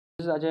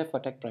This is Ajay for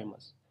Tech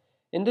Primers.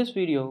 In this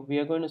video, we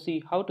are going to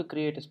see how to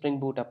create a Spring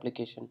Boot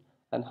application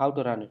and how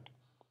to run it.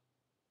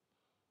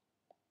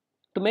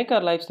 To make our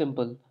life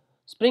simple,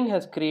 Spring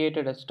has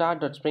created a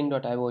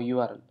start.spring.io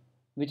URL,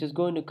 which is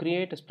going to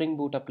create a Spring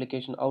Boot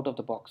application out of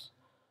the box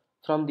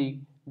from the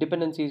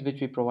dependencies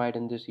which we provide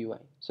in this UI.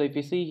 So if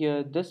you see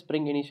here, this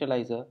Spring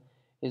initializer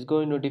is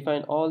going to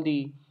define all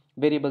the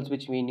variables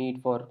which we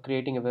need for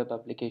creating a web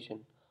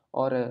application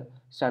or a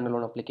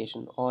standalone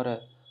application or a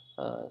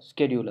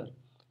scheduler.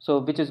 So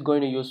which is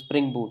going to use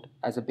Spring Boot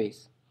as a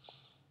base.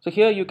 So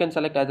here you can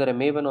select either a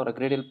Maven or a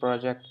Gradle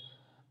project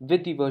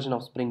with the version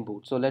of Spring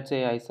Boot. So let's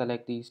say I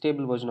select the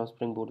stable version of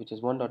Spring Boot, which is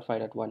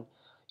 1.5.1.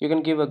 You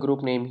can give a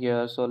group name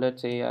here. So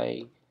let's say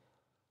I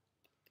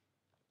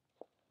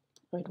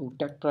do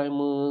Tech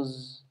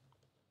Primers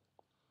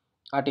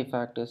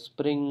artifact is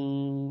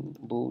Spring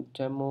Boot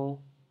demo.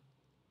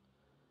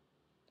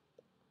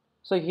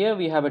 So here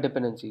we have a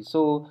dependency.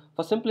 So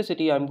for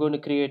simplicity, I'm going to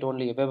create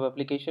only a web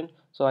application.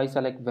 So I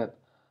select web.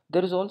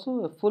 There is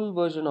also a full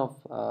version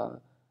of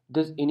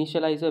this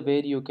initializer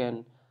where you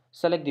can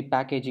select the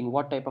packaging,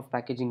 what type of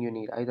packaging you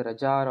need, either a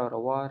jar or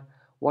a var,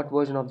 what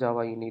version of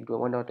Java you need,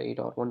 1.8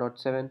 or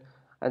 1.7,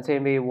 and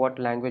same way what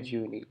language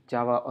you need,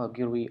 Java or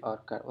GUI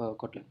or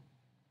Kotlin.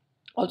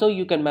 Also,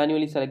 you can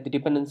manually select the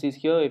dependencies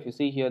here. If you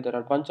see here, there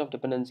are a bunch of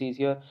dependencies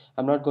here.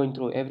 I'm not going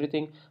through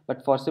everything,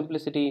 but for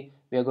simplicity,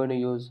 we are going to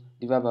use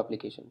the web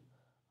application.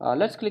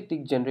 Let's click the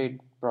generate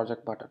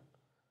project button.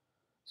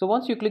 So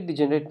once you click the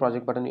generate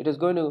project button, it is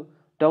going to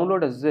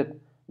download a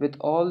zip with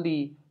all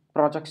the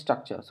project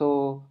structure.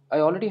 So I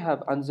already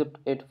have unzipped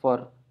it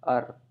for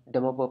our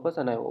demo purpose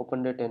and I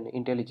opened it in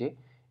IntelliJ.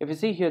 If you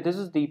see here, this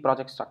is the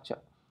project structure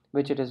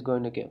which it is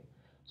going to give.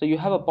 So you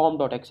have a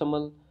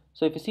pom.xml.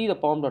 So if you see the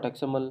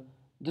pom.xml,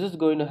 this is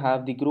going to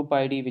have the group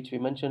ID which we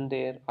mentioned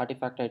there,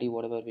 artifact ID,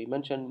 whatever we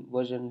mentioned,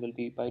 version will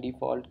be by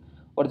default,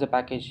 what is the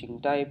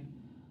packaging type.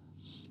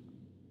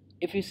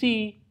 If you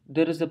see,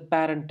 there is a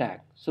parent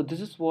tag. So this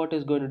is what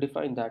is going to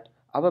define that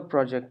our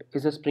project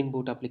is a Spring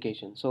Boot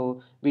application.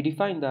 So we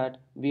define that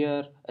we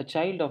are a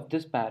child of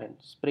this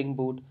parent, Spring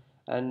Boot,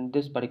 and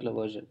this particular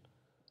version.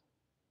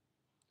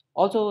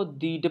 Also,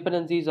 the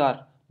dependencies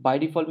are by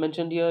default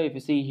mentioned here. If you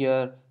see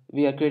here,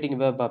 we are creating a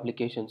web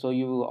application. So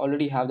you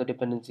already have the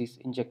dependencies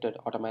injected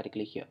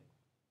automatically here.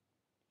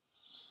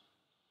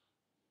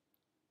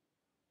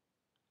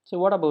 So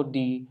what about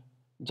the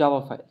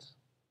Java files?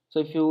 So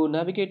if you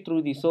navigate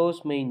through the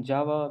source main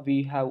Java,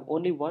 we have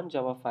only one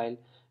Java file,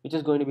 which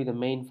is going to be the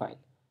main file,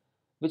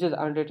 which is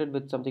annotated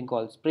with something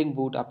called Spring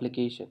Boot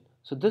application.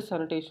 So this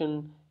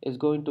annotation is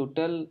going to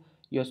tell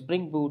your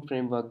Spring Boot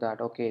framework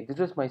that, okay, this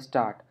is my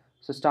start.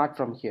 So start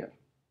from here.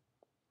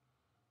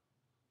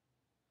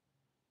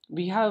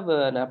 We have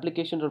an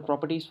application or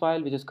properties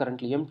file which is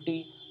currently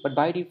empty, but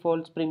by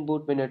default Spring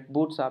Boot, when it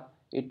boots up,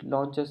 it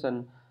launches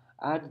and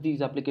adds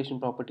these application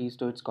properties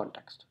to its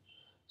context.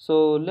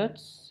 So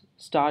let's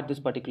start this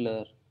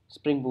particular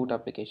Spring Boot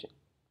application.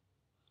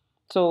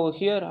 So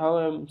here how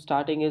I'm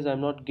starting is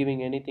I'm not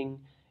giving anything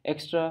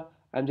extra.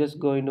 I'm just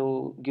going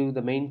to give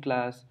the main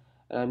class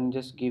and I'm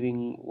just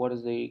giving what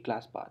is the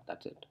class path.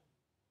 That's it.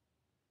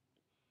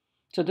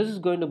 So this is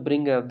going to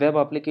bring a web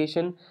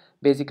application,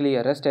 basically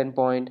a REST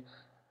endpoint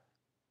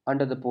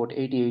under the port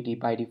 8080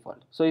 by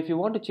default. So if you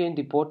want to change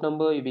the port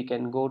number, we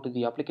can go to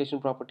the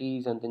application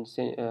properties and then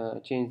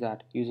change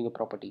that using a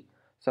property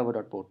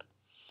server.port.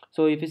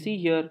 So if you see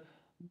here,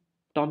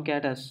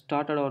 Tomcat has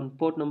started on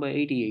port number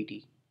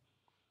 8080.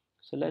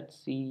 So let's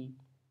see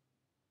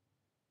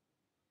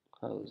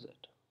how is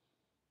it.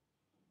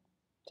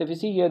 So if you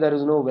see here, there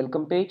is no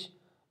welcome page.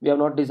 We have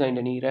not designed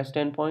any REST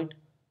endpoint.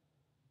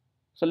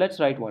 So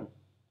let's write one.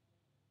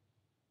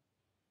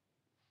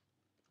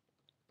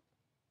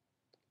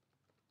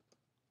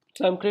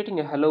 So I'm creating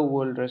a hello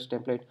world REST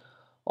template.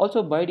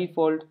 Also by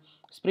default,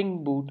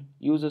 Spring Boot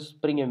uses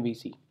Spring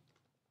MVC.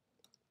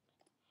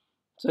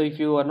 So if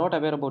you are not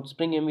aware about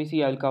Spring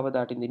MVC, I'll cover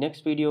that in the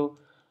next video.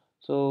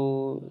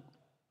 So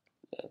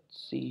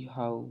let's see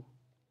how.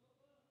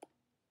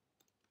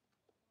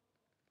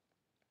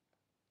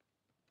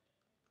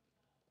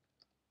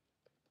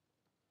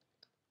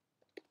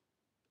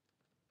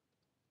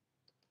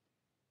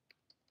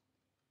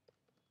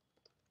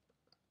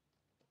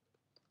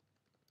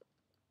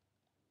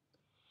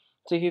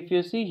 So if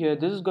you see here,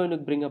 this is going to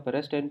bring up a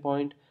REST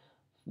endpoint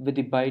with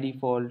the by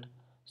default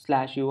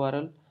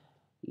 /URL.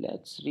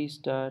 Let's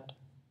restart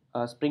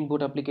Spring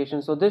Boot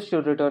application. So this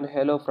should return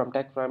hello from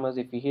Tech Primers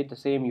if we hit the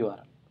same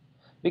URL.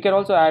 We can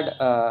also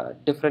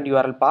add different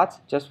URL paths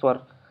just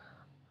for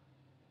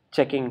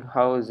checking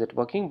how is it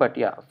working. But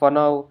yeah, for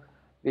now,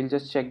 we'll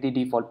just check the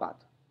default path.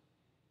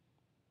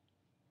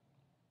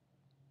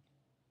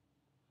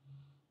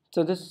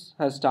 So this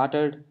has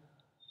started.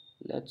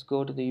 Let's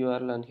go to the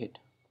URL and hit.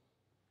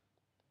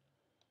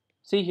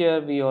 See here,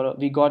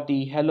 we got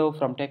the hello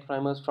from Tech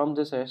Primers from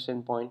this REST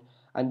endpoint,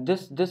 and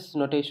this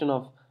notation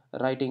of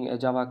writing a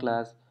Java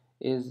class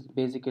is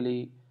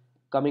basically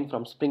coming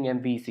from Spring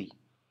MVC.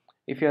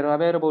 If you are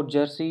aware about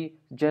Jersey,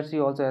 Jersey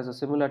also has a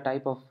similar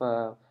type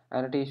of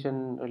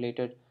annotation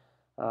related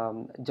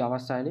Java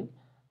styling,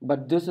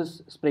 but this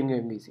is Spring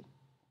MVC.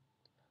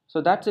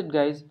 So that's it,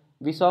 guys.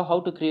 We saw how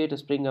to create a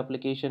Spring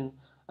application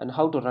and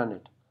how to run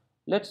it.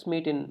 Let's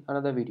meet in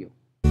another video.